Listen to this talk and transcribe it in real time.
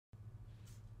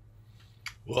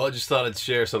Well, I just thought I'd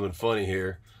share something funny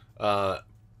here. Uh,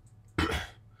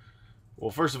 well,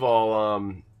 first of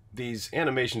all, these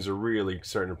animations are really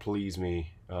starting to please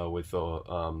me with the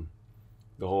whole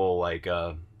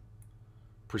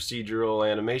procedural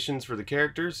animations for the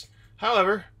characters.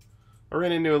 However, I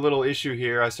ran into a little issue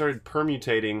here. I started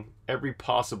permutating every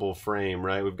possible frame.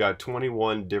 Right, we've got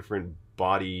 21 different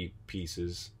body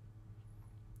pieces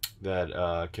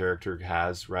that character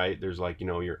has. Right, there's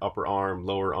your upper arm,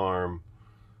 lower arm,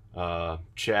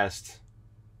 chest,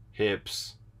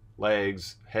 hips,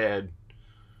 legs, head,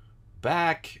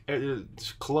 back,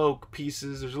 cloak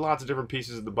pieces. There's lots of different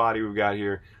pieces of the body we've got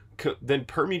here. Then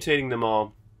permutating them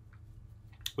all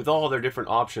with all their different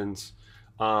options.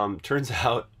 Turns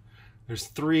out there's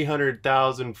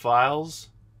 300,000 files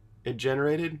it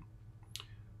generated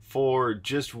for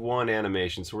just one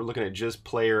animation. So we're looking at just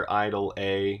player idle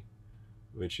A,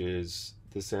 which is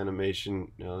this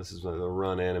animation. No, this is the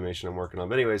run animation I'm working on.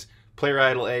 But anyways, player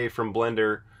idle A from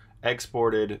Blender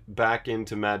exported back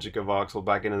into Magic of Voxel,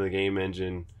 back into the game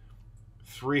engine.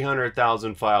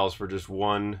 300,000 files for just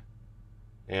one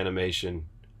animation.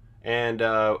 And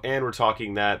we're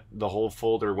talking that the whole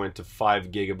folder went to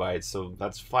 5 gigabytes. So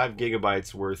that's 5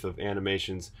 gigabytes worth of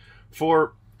animations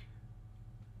for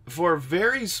a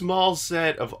very small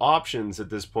set of options at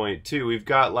this point too. We've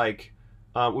got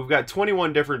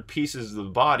 21 different pieces of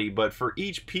the body, but for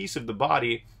each piece of the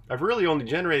body, I've really only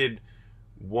generated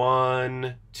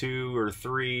 1, 2, or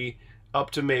 3, up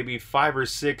to maybe 5 or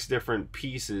 6 different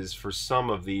pieces for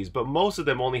some of these, but most of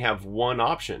them only have one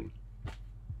option.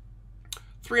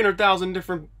 300,000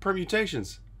 different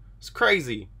permutations. It's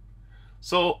crazy.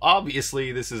 So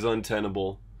obviously this is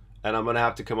untenable, and I'm gonna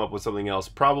have to come up with something else.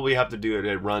 Probably have to do it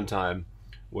at runtime,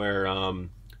 where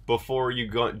before you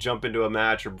jump into a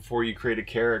match or before you create a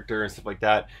character and stuff like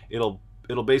that, it'll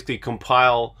basically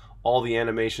compile all the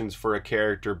animations for a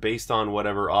character based on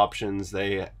whatever options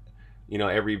they,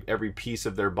 every piece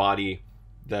of their body,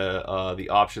 the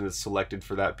option that's selected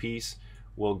for that piece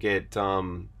will get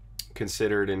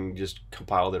considered and just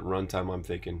compiled at runtime, I'm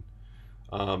thinking.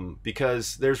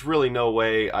 Because there's really no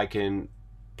way I can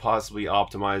possibly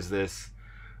optimize this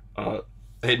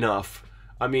enough.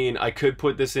 I mean, I could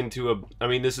put this into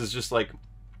this is just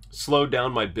slowed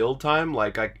down my build time.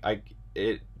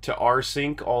 To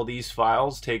rsync all these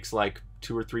files takes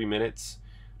 2 or 3 minutes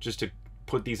just to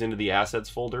put these into the assets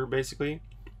folder, basically.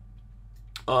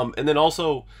 And then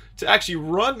also to actually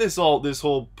run this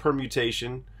whole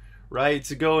permutation, right?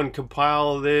 To go and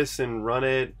compile this and run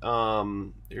it.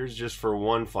 Here's just for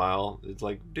one file. It's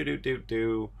like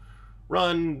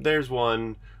run. There's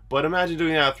one. But imagine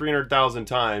doing that 300,000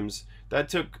 times. That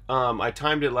took. I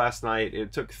timed it last night.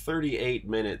 It took 38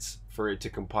 minutes for it to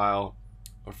compile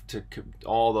to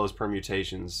all those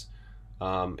permutations,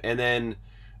 and then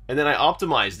I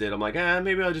optimized it. I'm like,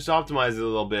 maybe I'll just optimize it a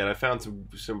little bit. I found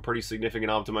some pretty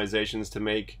significant optimizations to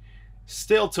make.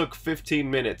 Still took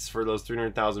 15 minutes for those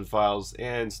 300,000 files,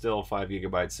 and still 5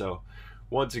 gigabytes. So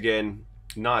once again,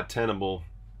 not tenable,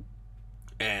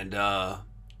 and I'll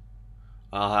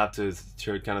have to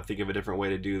kind of think of a different way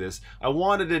to do this. I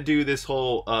wanted to do this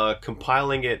whole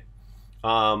compiling it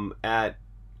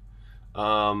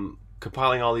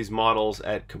compiling all these models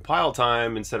at compile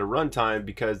time instead of runtime,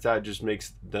 because that just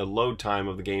makes the load time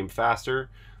of the game faster.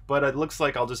 But it looks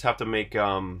like I'll just have to make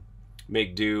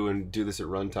do and do this at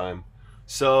runtime.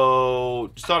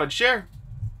 So just thought I'd share.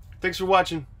 Thanks for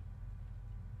watching.